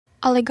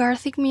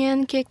oligarchic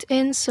man kicked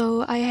in,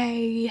 so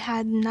I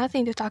had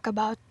nothing to talk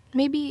about.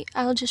 Maybe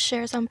I'll just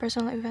share some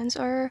personal events,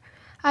 or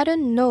I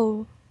don't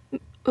know,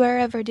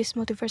 wherever this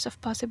multiverse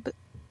of possible.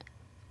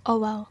 Oh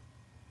wow,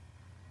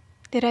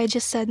 did I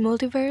just said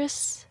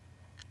multiverse?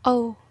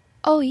 Oh,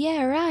 oh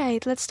yeah,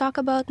 right. Let's talk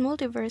about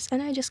multiverse.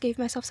 And I just gave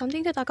myself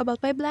something to talk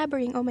about by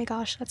blabbering. Oh my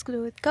gosh, let's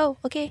do it. Go,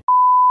 okay.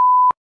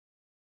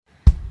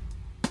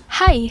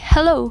 Hi,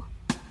 hello.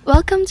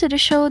 Welcome to the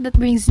show that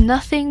brings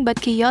nothing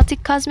but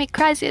chaotic cosmic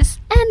crisis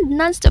and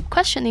non-stop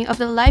questioning of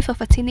the life of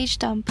a teenage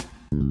dump.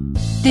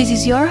 This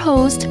is your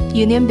host,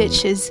 Union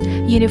Bitches,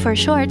 Uni for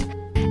short,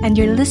 and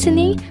you're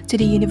listening to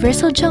the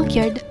Universal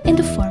Junkyard in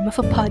the form of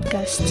a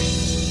podcast.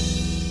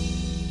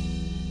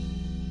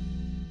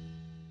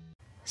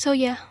 So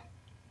yeah,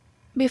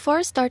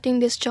 before starting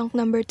this junk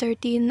number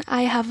 13,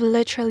 I have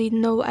literally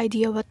no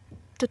idea what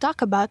to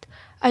talk about.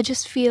 I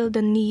just feel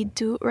the need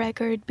to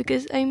record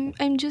because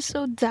I'm just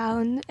so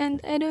down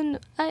and I don't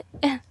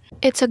know.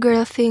 It's a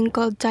girl thing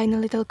called Tiny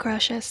Little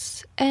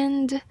Crushes,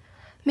 and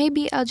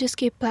maybe I'll just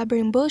keep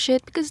blabbering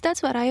bullshit because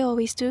that's what I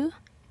always do.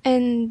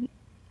 And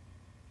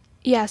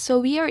yeah, so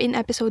we are in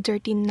episode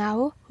 13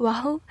 now.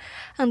 Wow,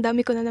 ang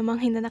dami ko na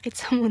namang hinanakit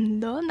sa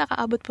mundo.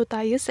 Nakaabot po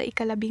tayo sa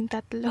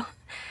ika-13.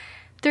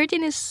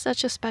 13 is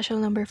such a special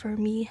number for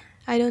me.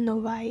 I don't know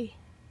why.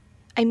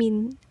 I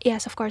mean,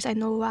 yes, of course I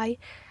know why.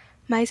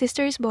 My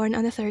sister is born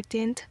on the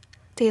 13th.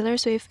 Taylor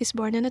Swift is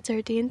born on the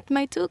 13th.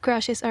 My two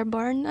crushes are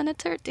born on the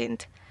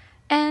 13th.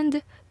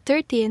 And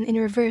 13 in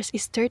reverse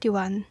is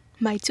 31.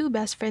 My two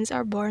best friends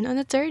are born on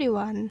the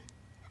 31.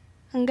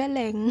 Ang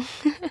galing.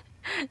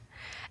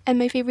 And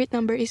my favorite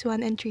number is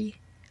 1 and 3.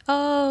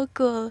 Oh,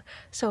 cool.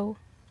 So,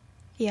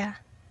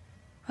 yeah.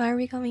 Where are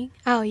we going?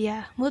 Oh,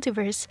 yeah.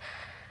 Multiverse.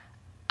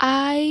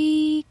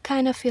 I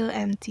kind of feel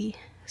empty.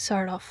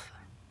 Sort of.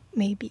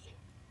 Maybe.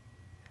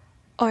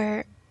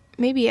 Or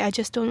maybe I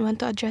just don't want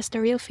to address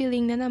the real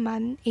feeling na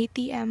naman,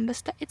 ATM,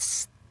 basta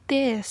it's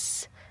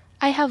this.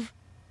 I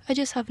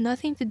just have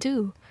nothing to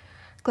do.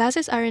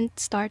 Classes aren't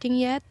starting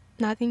yet,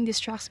 nothing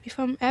distracts me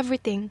from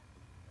everything.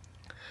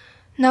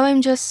 Now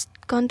I'm just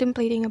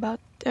contemplating about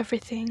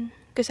everything,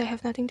 because I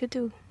have nothing to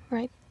do,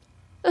 right?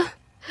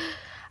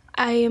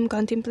 I am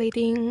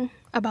contemplating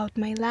about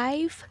my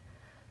life,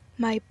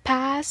 my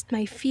past,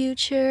 my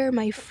future,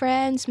 my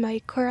friends,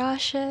 my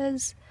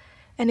crushes.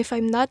 And if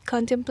I'm not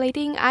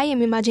contemplating, I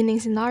am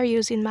imagining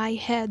scenarios in my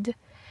head.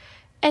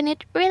 And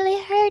it really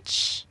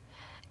hurts.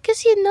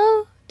 Because you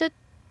know that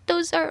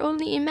those are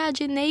only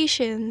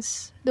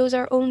imaginations. Those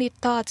are only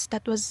thoughts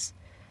that was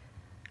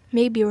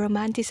maybe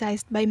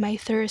romanticized by my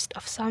thirst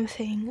of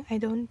something. I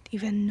don't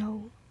even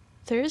know.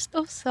 Thirst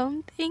of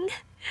something?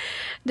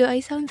 Do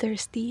I sound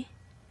thirsty?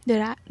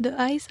 Do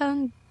I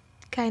sound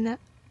kinda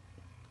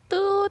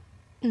toot?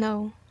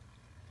 No.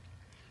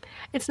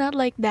 It's not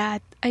like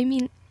that. I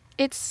mean,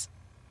 it's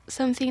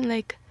something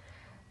like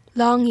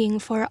longing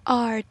for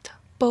art,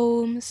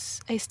 poems,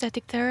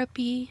 aesthetic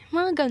therapy,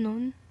 mga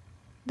ganun.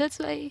 That's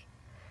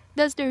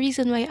the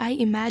reason why I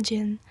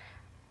imagine.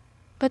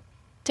 But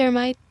there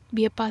might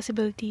be a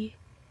possibility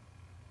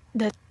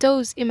that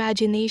those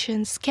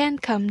imaginations can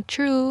come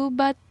true,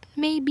 but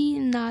maybe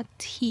not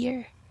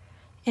here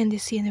in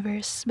this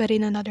universe, but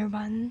in another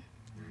one.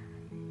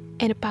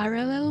 In a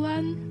parallel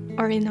one?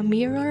 Or in a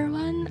mirror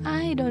one?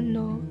 I don't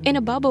know. In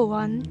a bubble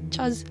one.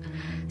 Chuz.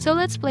 So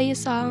let's play a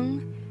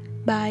song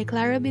by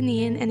Clara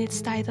Benin, and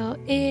its title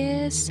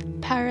is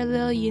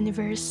Parallel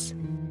Universe.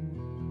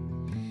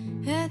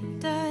 It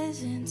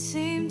doesn't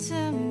seem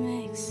to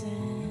make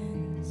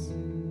sense.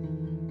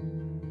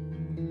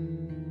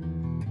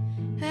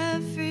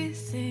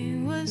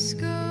 Everything was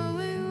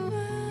going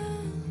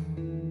well.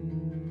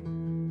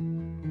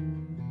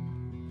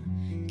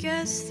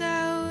 Guess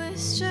that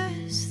was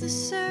just the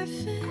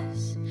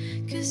surface,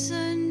 'cause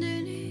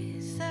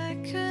underneath I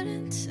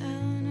couldn't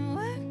tell.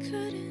 No, I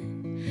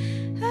couldn't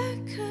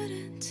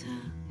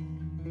tell.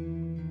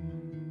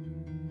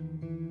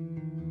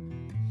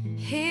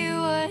 He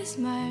was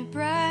my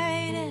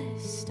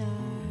brightest star.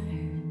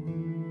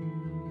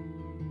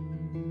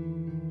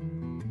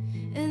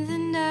 In the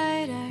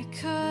night I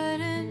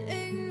couldn't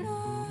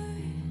ignore.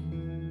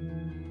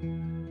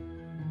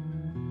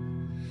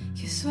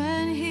 'Cause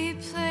when he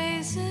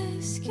plays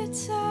his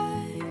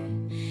guitar,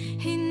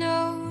 he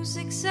knows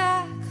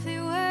exactly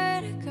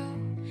where to go.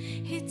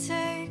 He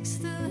takes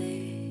the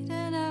lead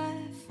and I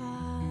follow.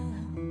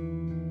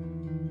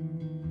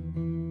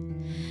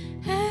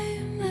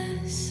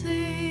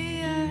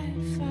 Aimlessly I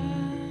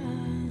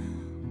follow.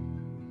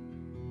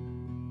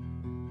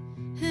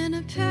 In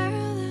a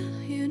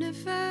parallel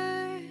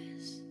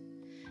universe,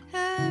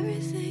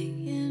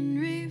 everything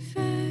in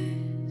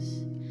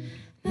reverse.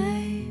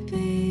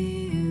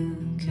 Maybe you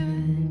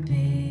could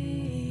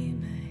be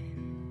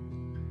mine.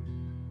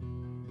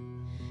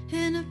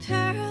 In a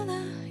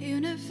parallel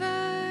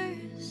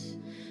universe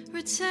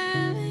where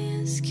time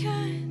is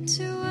kind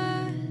to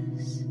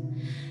us,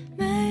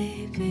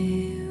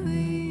 maybe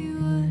we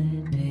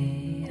would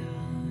be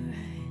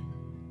alright.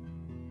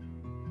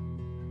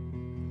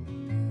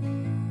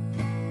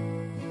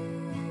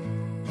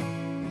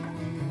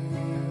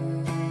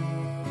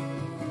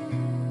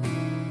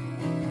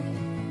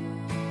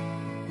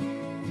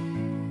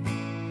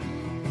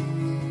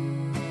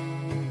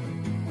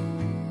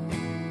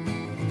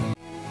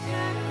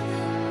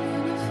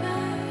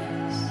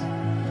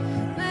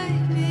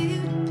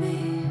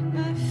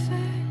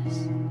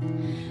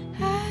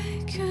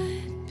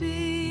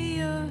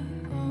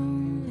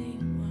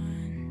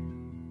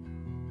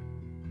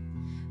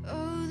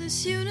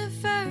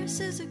 This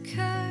is a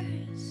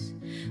curse.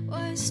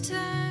 Why is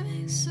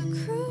timing so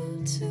cruel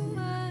to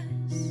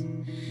us?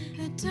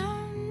 I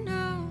don't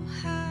know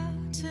how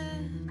to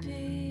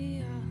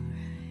be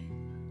alright.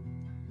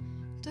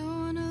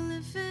 Don't wanna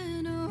live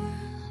in a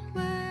world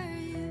where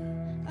you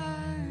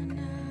are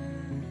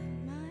not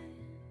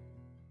mine.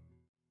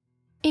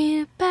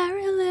 In a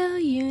parallel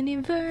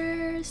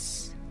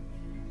universe,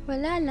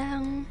 wala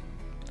lang.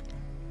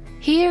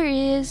 Here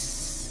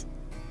is,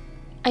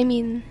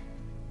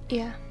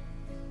 yeah,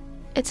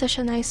 it's such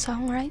a nice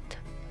song, right?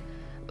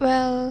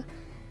 Well,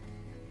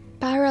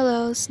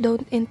 parallels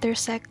don't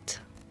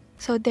intersect,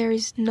 so there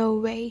is no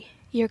way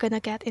you're gonna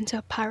get into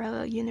a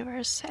parallel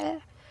universe.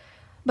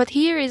 But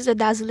here is the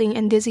dazzling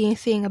and dizzying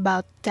thing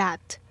about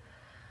that.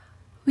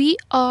 We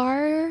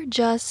are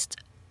just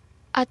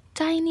a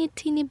tiny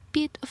teeny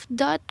bit of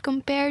dot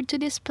compared to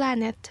this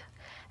planet.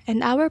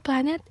 And our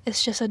planet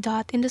is just a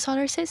dot in the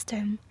solar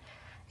system.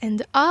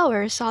 And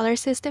our solar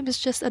system is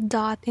just a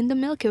dot in the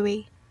Milky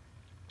Way.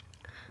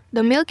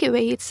 The Milky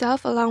Way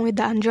itself, along with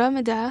the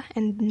Andromeda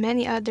and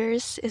many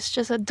others, is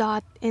just a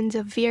dot in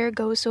the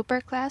Virgo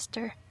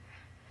supercluster.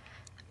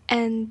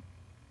 And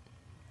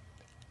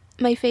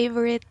my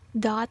favorite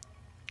dot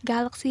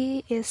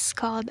galaxy is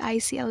called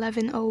IC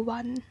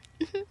 1101.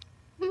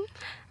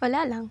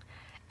 Wala lang.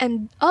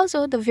 And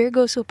also the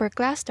Virgo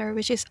supercluster,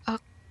 which is a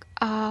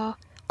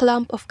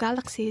clump of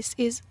galaxies,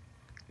 is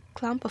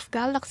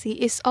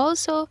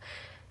also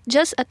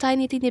just a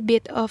tiny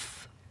bit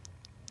of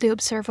the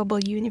observable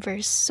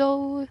universe.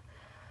 So,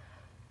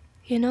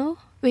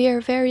 we are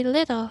very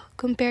little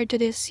compared to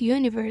this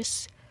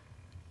universe.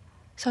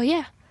 So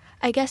yeah,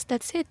 I guess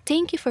that's it.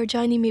 Thank you for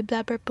joining me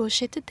blabber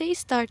bullshit today.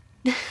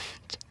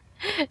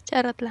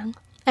 Charot lang.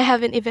 I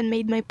haven't even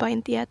made my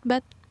point yet,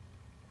 but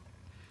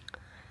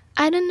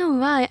I don't know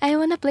why. I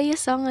wanna play a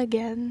song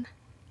again.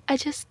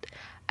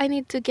 I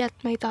need to get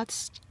my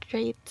thoughts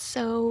straight.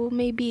 So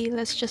maybe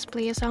let's just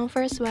play a song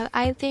first while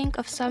I think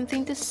of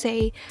something to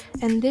say.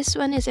 And this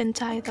one is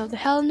entitled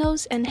Hell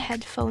Nose and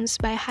Headphones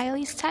by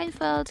Hailey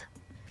Steinfeld.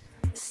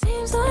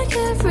 Seems like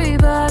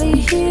everybody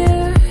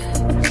here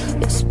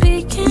is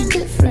speaking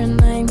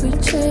different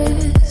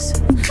languages.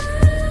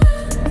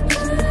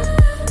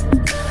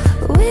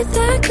 With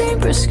that green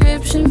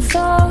prescription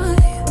fog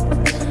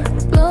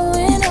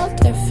blowing up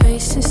their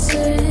faces.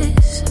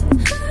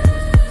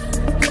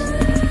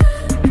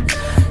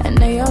 And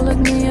they all look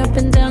me up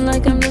and down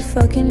like I'm the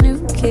fucking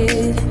new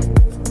kid.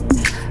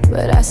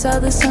 But I saw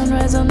the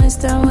sunrise on this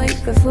town way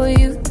before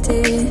you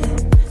did.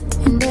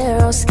 And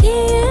they're all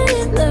skiing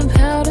in the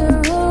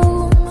powder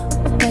room,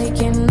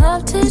 making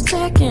love to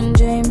Jack and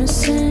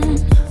Jameson.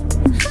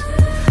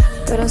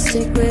 But I'll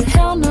stick with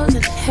Hell Nose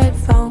and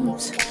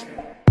headphones.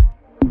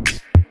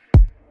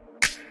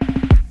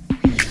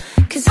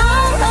 Cause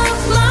all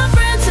of my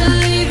friends are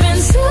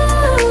leaving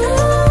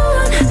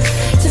soon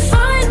to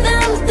find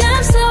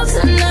themselves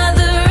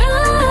another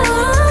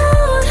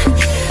round.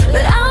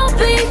 But I'll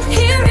be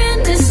here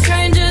in this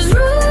stranger's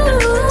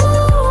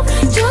room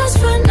just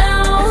for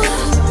now.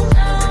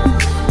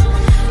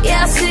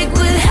 Yeah, I'll stick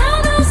with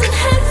Hell Nose and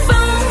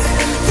headphones.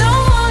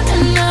 Don't want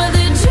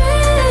another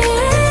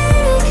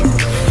drink.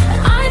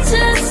 I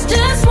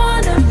just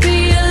wanna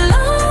be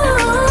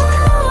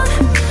alone.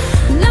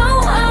 No,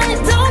 I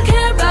don't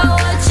care about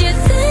what you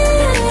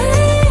think.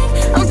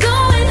 I'm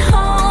going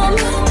home.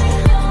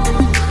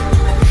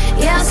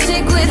 Yeah, I'll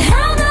stick with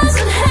Hell Nose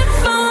and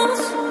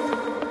headphones.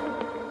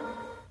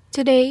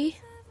 Today,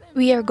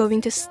 we are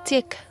going to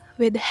stick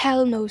with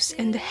Hell Nose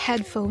and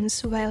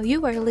headphones while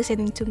you are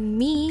listening to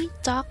me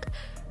talk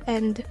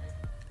and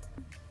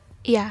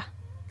yeah.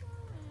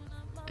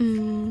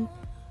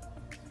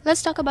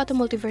 Let's talk about the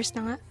multiverse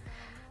na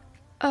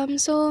nga.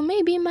 So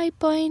maybe my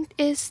point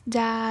is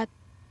that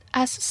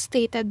as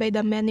stated by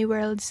the many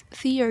worlds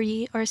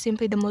theory or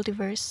simply the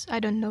multiverse,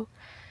 I don't know,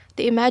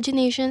 the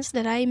imaginations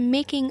that I'm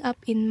making up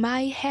in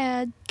my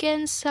head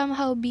can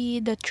somehow be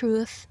the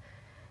truth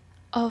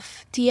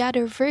of the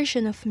other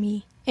version of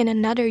me in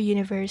another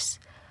universe.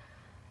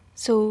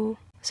 So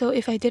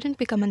if I didn't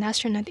become an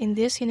astronaut in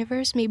this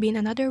universe, maybe in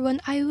another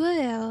one I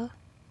will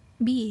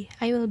be.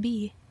 I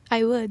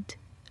would.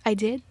 I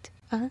did.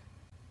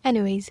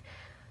 Anyways,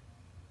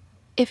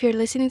 if you're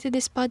listening to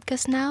this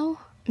podcast now,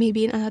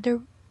 maybe in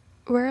another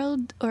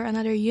world or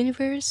another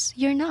universe,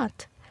 you're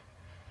not.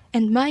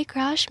 And my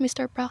crush,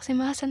 Mr.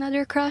 Proxima, has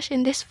another crush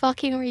in this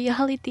fucking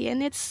reality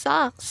and it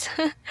sucks.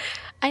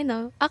 I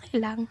know, okay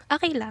lang.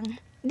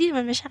 Di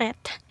naman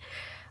masyakit.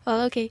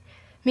 Well, okay.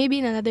 Maybe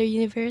in another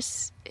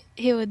universe,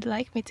 he would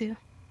like me to.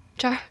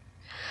 Char.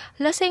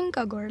 Lasing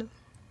ka, girl.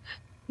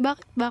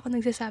 Bakit ba ako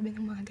nagsasabi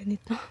ng mga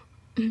ganito?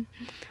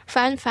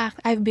 Fun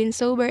fact, I've been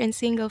sober and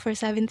single for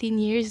 17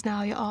 years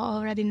now. You all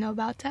already know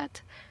about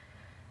that.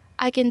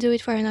 I can do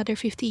it for another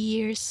 50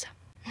 years.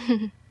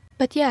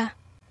 But yeah,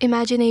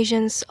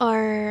 imaginations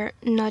are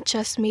not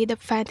just made up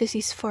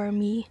fantasies for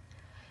me.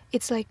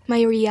 It's like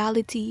my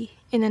reality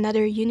in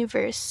another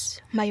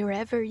universe, my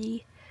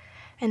reverie.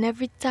 And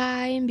every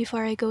time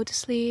before I go to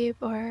sleep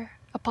or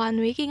upon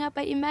waking up,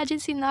 I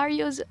imagine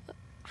scenarios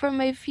for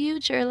my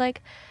future.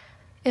 Like,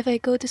 if I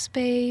go to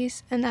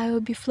space and I will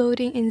be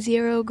floating in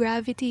zero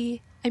gravity.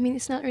 I mean,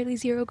 it's not really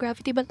zero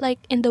gravity, but like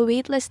in the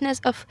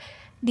weightlessness of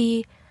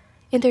the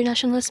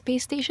International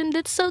Space Station.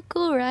 That's so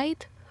cool,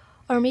 right?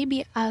 Or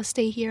maybe I'll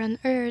stay here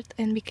on Earth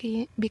and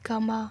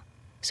become a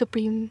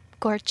Supreme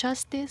Court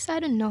Justice.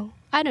 I don't know.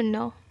 I don't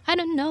know. I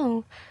don't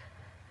know.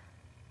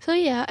 So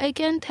yeah, I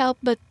can't help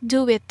but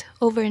do it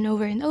over and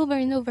over and over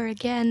and over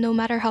again, no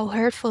matter how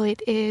hurtful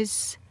it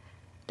is.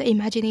 The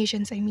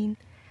imaginations, I mean.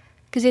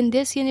 Because in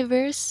this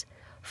universe,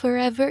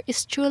 forever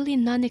is truly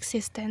non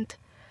existent.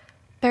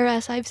 But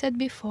as I've said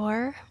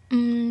before,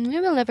 we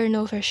will never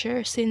know for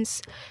sure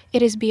since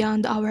it is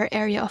beyond our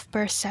area of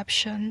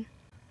perception.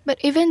 But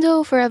even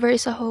though forever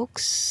is a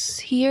hoax,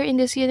 here in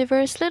this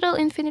universe, little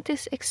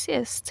infinities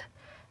exist.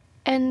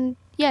 And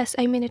yes,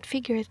 I mean it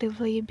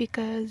figuratively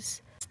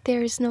because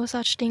there is no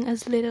such thing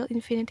as little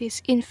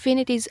infinities.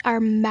 Infinities are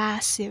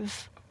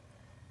massive.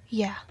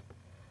 Yeah.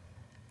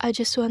 I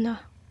just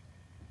wanna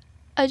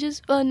I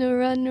just wanna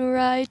run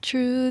right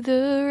through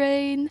the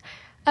rain.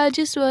 I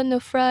just wanna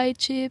fry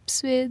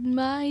chips with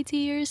my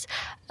tears.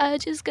 I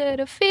just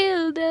gotta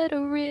feel that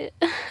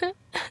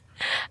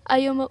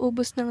ayaw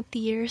maubos ng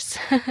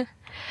tears.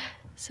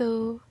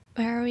 So,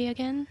 where are we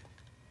again?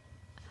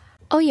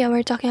 Oh yeah,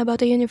 we're talking about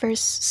the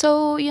universe.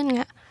 So, yun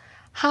nga.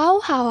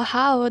 How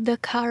the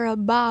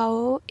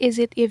Carabao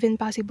is it even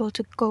possible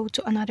to go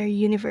to another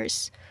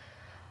universe?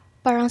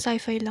 Parang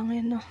sci-fi lang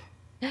yun, no?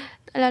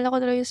 Alala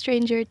ko talaga yung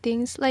Stranger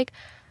Things. Like,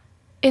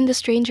 in the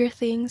Stranger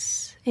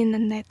Things, in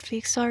the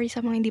Netflix, sorry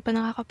sa mga hindi pa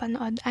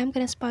nakakapanood, I'm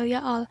gonna spoil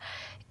ya all.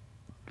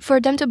 For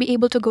them to be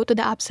able to go to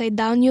the upside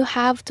down, you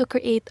have to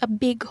create a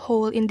big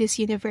hole in this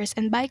universe.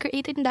 And by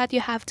creating that, you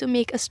have to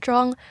make a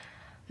strong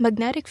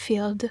magnetic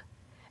field.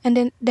 And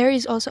then there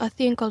is also a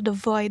thing called the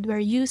void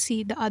where you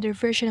see the other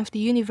version of the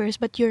universe,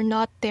 but you're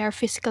not there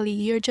physically.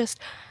 You're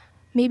just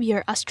maybe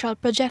your astral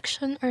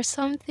projection or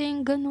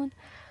something. Ganun.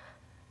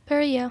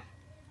 Pero yeah,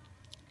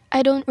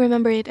 I don't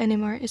remember it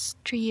anymore. It's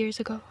 3 years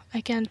ago. I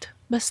can't.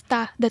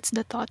 Basta, that's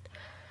the thought.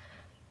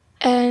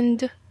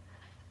 And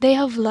they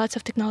have lots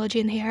of technology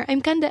in here.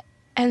 I'm kinda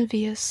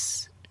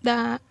envious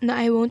that na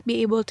I won't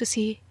be able to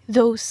see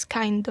those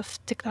kind of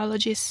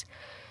technologies.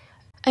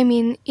 I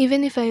mean,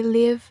 even if I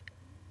live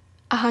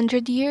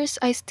 100 years,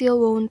 I still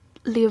won't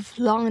live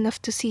long enough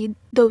to see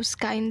those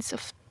kinds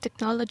of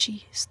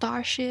technology,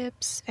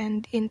 starships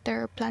and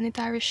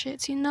interplanetary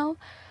shits, you know?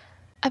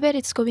 I bet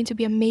it's going to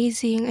be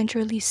amazing and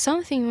truly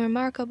something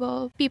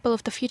remarkable people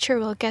of the future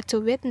will get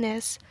to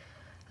witness.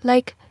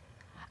 Like,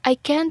 I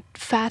can't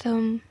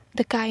fathom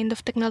the kind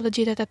of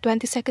technology that the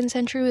 22nd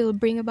century will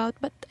bring about,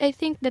 but I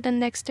think that the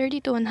next 30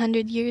 to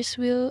 100 years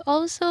will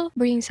also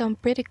bring some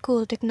pretty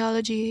cool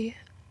technology.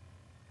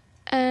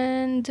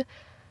 And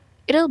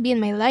it'll be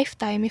in my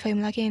lifetime if I'm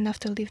lucky enough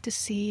to live to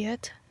see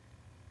it.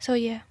 So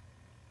yeah,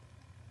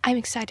 I'm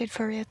excited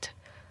for it.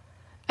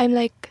 I'm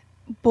like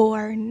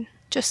born,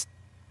 just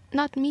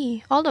not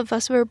me. All of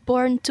us were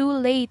born too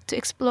late to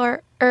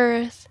explore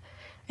Earth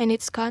and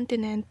its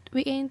continent.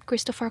 We ain't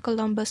Christopher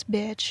Columbus,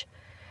 bitch.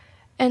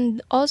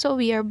 And also,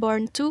 we are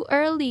born too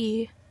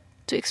early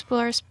to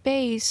explore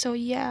space. So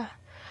yeah,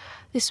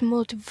 this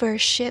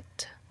multiverse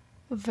shit.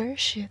 Verse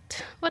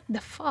shit? What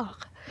the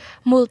fuck?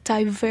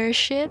 Multiverse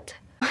shit?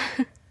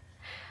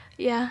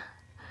 Yeah.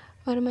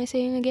 What am I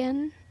saying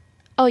again?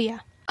 Oh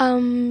yeah.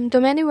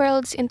 The many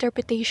worlds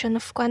interpretation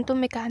of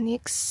quantum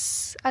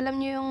mechanics.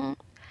 Alam niyo yung,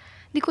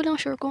 di ko lang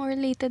sure kung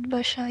related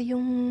ba siya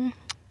yung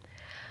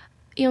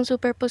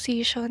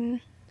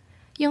superposition.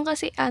 Yung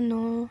kasi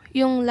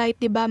yung light,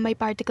 'di ba, may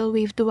particle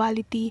wave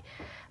duality.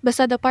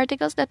 Basta the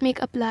particles that make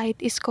up light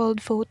is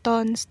called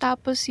photons.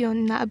 Tapos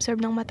yun,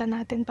 na-absorb ng mata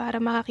natin para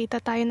makakita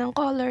tayo ng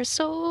color.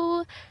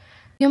 So,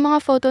 yung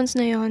mga photons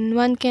na yun,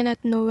 one cannot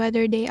know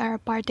whether they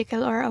are a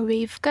particle or a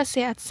wave.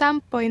 Kasi at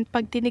some point,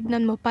 pag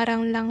tinignan mo,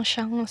 parang lang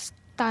siyang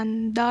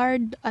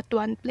standard at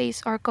one place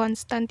or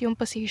constant yung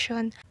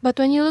position. But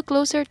when you look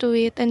closer to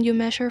it and you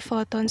measure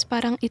photons,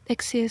 parang it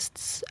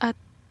exists at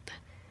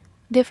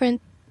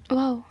different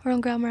wrong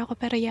grammar ako,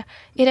 pero yeah,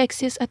 it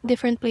exists at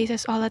different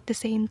places all at the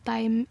same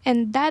time.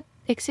 And that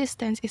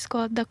existence is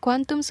called the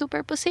quantum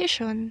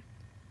superposition.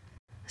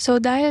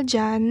 So dahil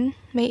dyan,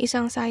 may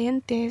isang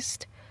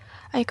scientist,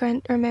 I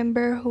can't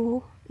remember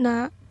who,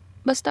 na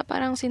basta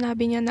parang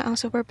sinabi niya na ang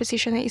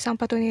superposition ay isang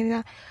patunay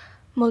na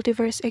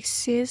multiverse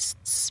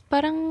exists.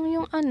 Parang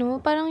yung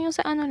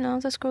sa lang,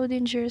 sa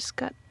Schrodinger's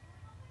cat.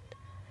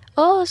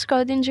 Oh,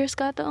 Schrodinger's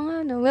cat,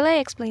 Will I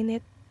explain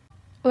it?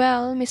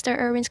 Well, Mr.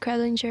 Erwin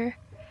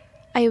Schrödinger,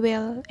 I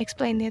will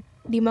explain it.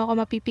 Di mo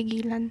ako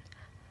mapipigilan.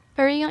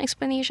 Pero yung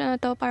explanation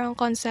na to, parang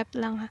concept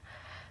lang ha.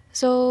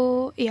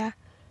 So, yeah.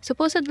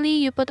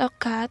 Supposedly, you put a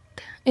cat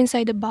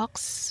inside a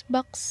box.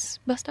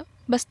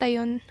 Basta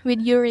yon with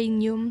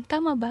uranium.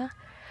 Tama ba?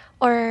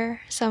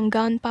 Or some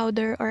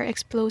gunpowder or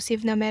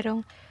explosive na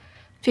merong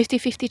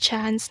 50-50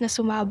 chance na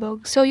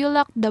sumabog. So, you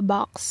lock the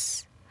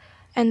box.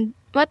 And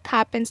what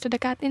happens to the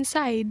cat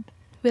inside?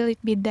 Will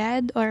it be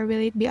dead or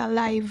will it be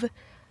alive?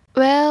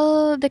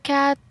 Well, the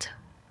cat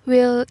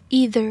will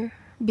either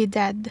be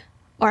dead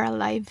or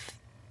alive?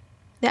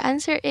 The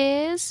answer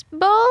is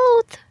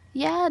both.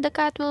 Yeah, the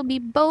cat will be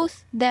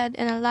both dead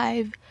and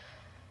alive.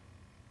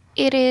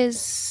 It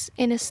is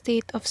in a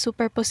state of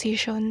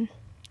superposition.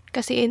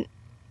 Kasi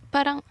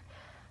parang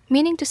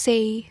meaning to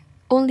say,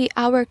 only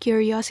our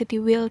curiosity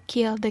will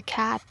kill the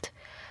cat.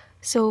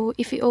 So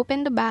if we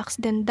open the box,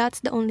 then that's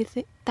the only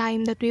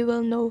time that we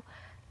will know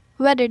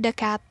whether the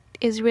cat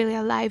is really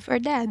alive or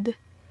dead.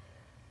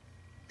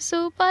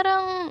 So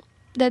parang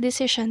the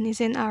decision is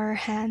in our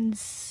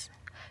hands.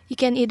 You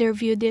can either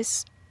view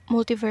this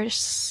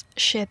multiverse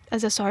shit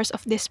as a source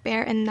of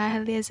despair and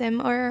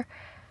nihilism, or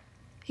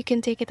you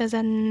can take it as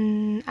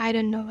an, I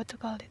don't know what to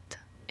call it,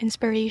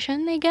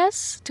 inspiration, I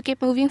guess, to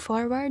keep moving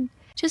forward.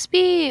 Just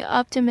be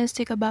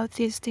optimistic about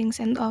these things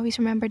and always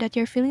remember that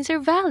your feelings are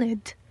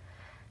valid.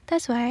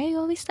 That's why I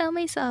always tell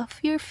myself,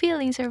 your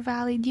feelings are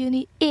valid,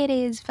 Uni. It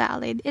is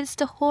valid. It's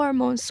the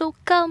hormones, so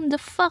calm the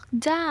fuck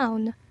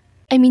down.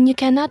 I mean, you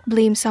cannot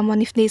blame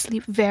someone if they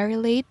sleep very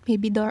late.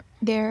 Maybe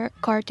their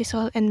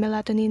cortisol and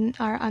melatonin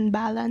are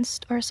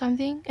unbalanced or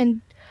something.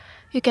 And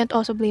you can't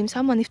also blame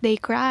someone if they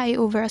cry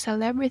over a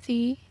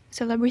celebrity.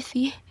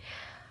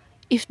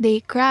 If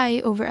they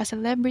cry over a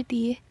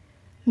celebrity,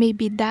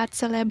 maybe that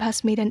celeb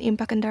has made an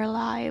impact in their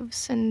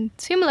lives. And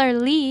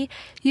similarly,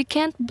 you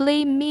can't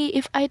blame me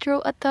if I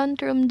throw a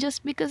tantrum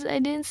just because I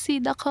didn't see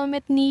the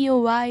comet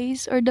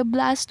Neowise or the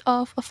blast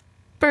off of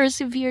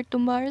Persevere to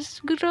Mars.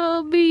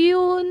 Grabe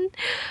yun.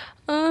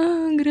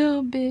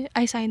 Grabe.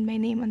 I signed my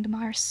name on the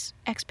Mars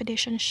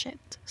expedition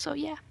shit. So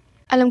yeah.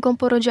 Alam kong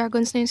puro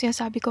jargons na yung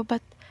sinasabi ko,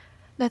 but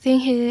the thing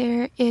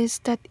here is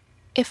that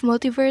if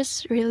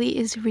multiverse really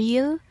is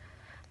real,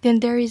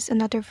 then there is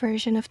another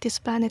version of this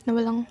planet na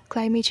walang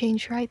climate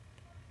change, right?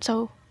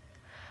 So,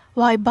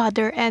 why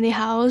bother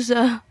anyhow?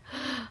 So,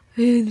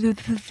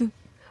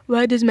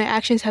 why does my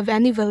actions have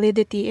any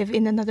validity if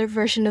in another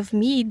version of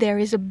me there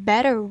is a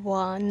better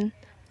one?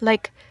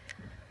 Like,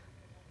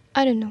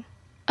 I don't know.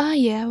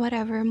 Yeah,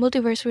 whatever.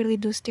 Multiverse really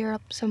do stir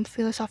up some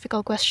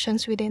philosophical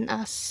questions within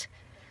us.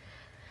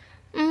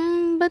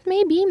 But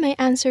maybe my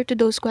answer to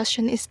those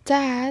questions is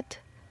that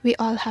we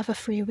all have a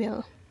free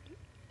will.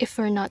 If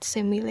we're not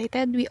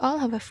simulated, we all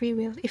have a free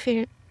will. If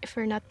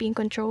we're not being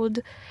controlled,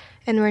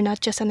 and we're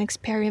not just an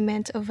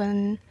experiment of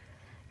an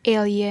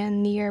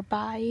alien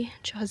nearby.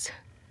 Just,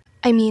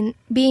 I mean,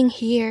 being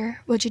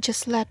here, would you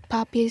just let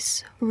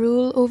puppies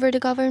rule over the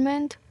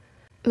government?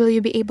 Will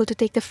you be able to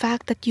take the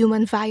fact that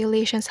human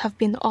violations have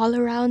been all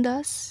around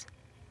us?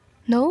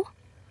 No?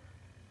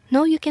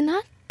 No, you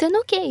cannot? Then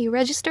okay,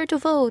 register to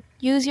vote.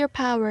 Use your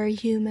power,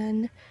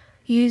 human.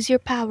 Use your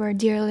power,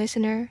 dear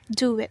listener.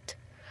 Do it.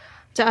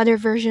 The other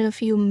version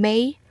of you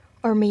may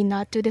or may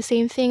not do the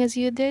same thing as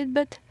you did,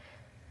 but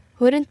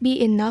wouldn't be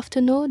enough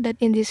to know that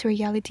in this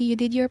reality you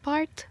did your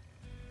part?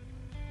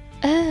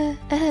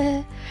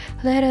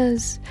 Let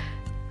us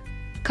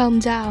calm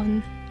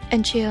down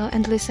and chill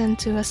and listen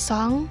to a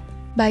song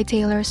by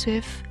Taylor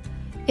Swift.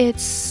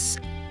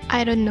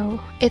 I don't know,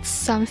 it's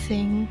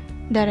something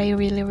that I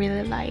really,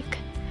 really like.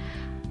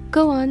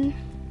 Go on.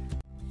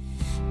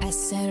 I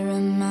said,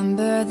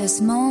 remember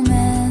this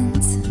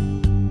moment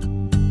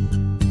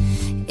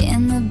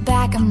in the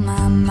back of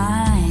my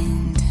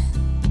mind.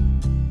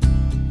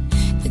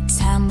 The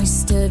time we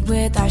stood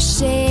with our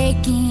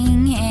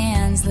shaking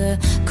hands, the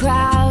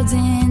crowds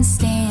in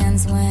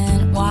stands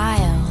went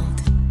wild.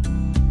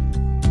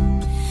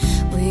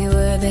 We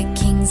were the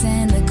kings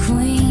and the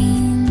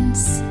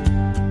queens,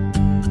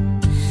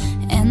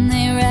 and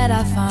they read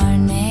off our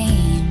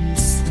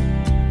names.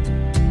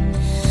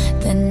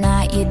 The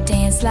night you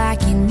danced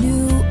like you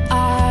knew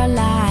our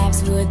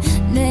lives would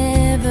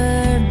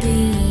never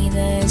be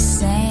the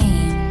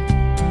same.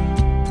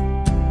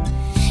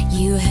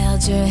 You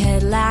held your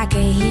head like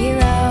a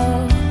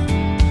hero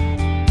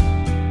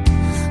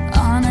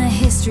on a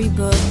history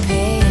book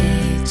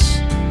page.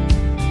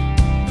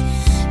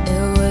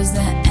 It was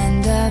the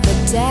end of a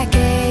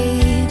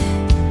decade,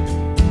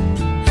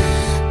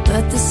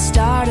 but the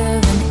start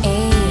of an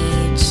age.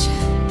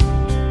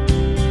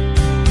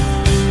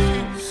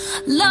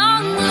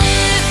 Long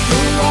live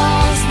the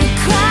walls we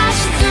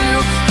crashed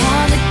through,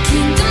 all the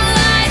kingdom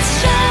lights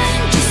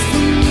shine just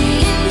for me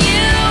and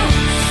you.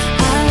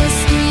 I was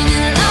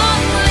screaming,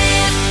 long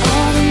live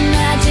all the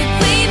magic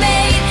we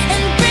made,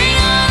 and bring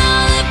on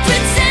all the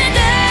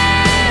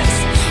pretenders.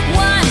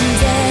 One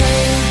day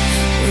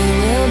we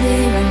will be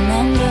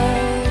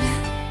remembered.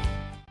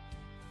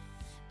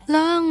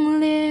 Long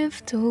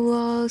live the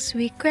walls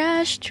we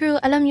crashed through.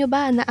 Alam nyo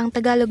ba na ang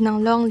Tagalog ng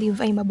long live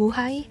ay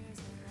mabuhay?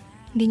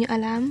 Hindi nyo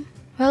alam?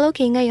 Well,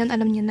 okay, ngayon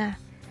alam nyo na.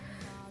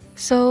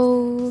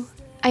 So,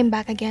 I'm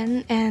back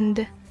again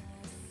and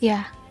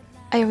yeah,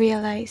 I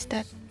realized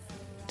that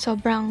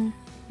sobrang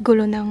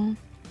gulo ng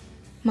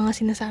mga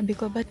sinasabi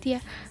ko. But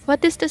yeah,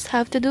 what does this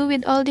have to do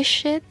with all this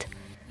shit?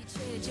 You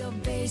traded your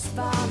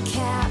baseball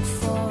cap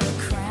for a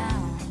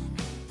crown.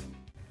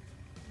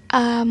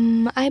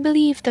 I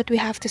believe that we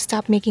have to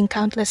stop making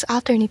countless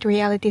alternate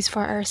realities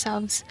for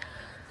ourselves.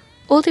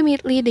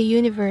 Ultimately, the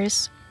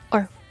universe,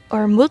 or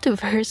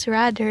multiverse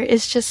rather,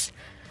 is just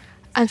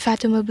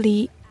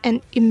unfathomably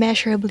and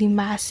immeasurably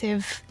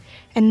massive,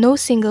 and no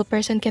single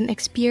person can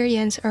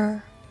experience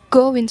or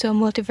go into a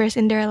multiverse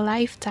in their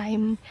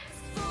lifetime.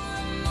 For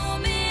a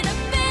moment, a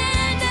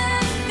band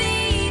of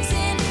thieves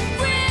in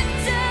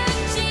ripped up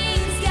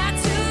jeans got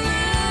to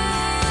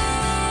rule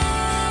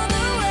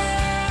the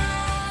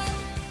world.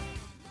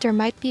 There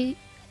might be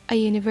a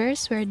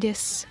universe where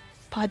this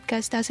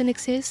podcast doesn't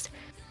exist,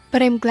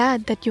 but I'm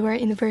glad that you are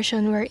in a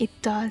version where it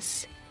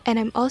does. And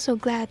I'm also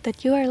glad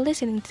that you are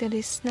listening to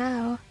this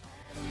now.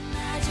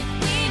 Magic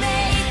we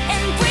made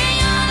and bring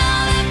on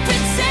all the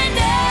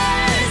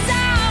pretenders.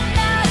 I'm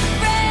not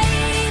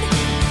afraid.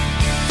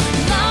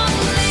 Long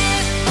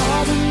live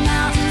all the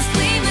mountains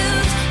we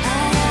moved.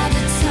 I had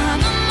the time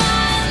of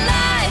my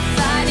life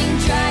fighting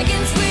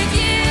dragons with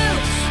you.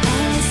 I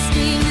was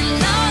screaming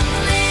long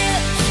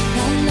live.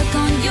 That look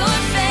on your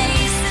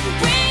face and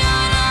bring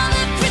on all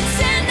the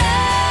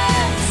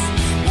pretenders.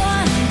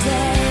 One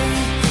day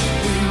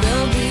we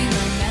will be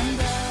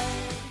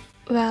remembered.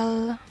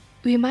 Well,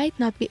 we might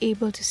not be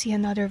able to see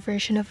another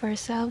version of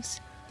ourselves.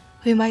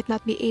 We might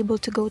not be able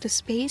to go to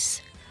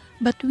space,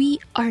 but we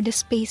are the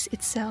space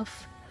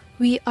itself.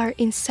 We are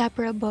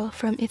inseparable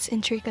from its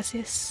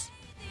intricacies.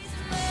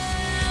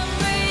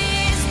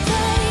 Memories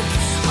break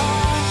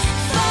or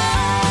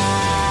fall.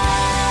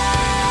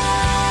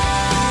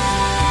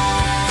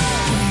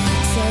 Can you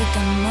take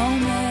a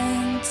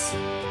moment?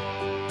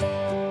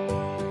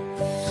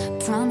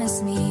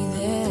 Promise me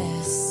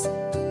this,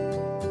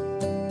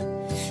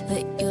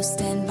 that you'll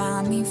stand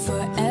by me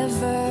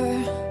forever.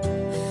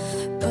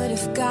 But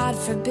if God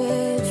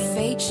forbid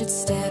fate should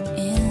step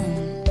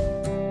in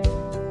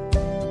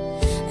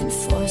and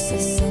force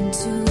us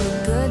into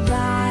a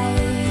goodbye,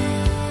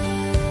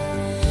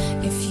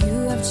 if you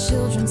have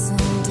children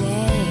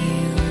someday,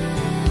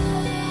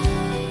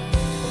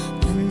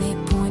 when they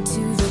point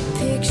to the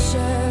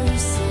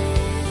pictures,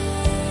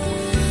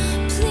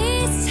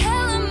 please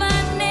tell them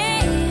my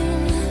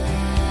name.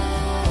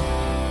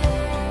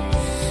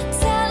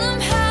 Tell them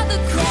how the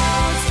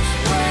crowds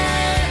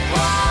went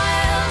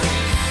wild.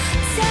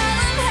 Tell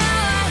them how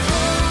I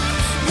hope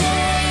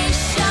they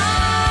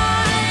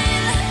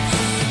shine.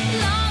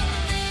 Long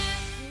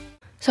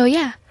live. So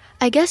yeah,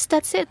 I guess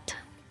that's it.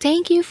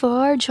 Thank you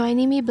for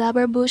joining me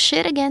blabber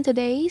bullshit again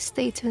today.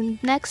 Stay tuned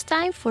next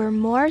time for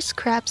more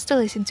scraps to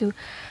listen to.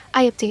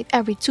 I update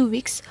every 2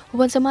 weeks,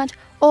 once a month,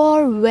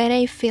 or when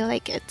I feel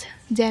like it.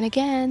 Then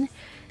again,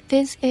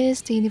 this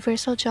is the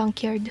Universal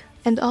Junkyard.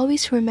 And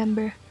always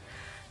remember,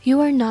 you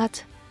are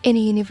not in a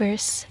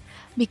universe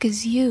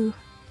because you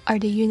are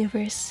the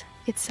universe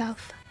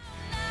itself.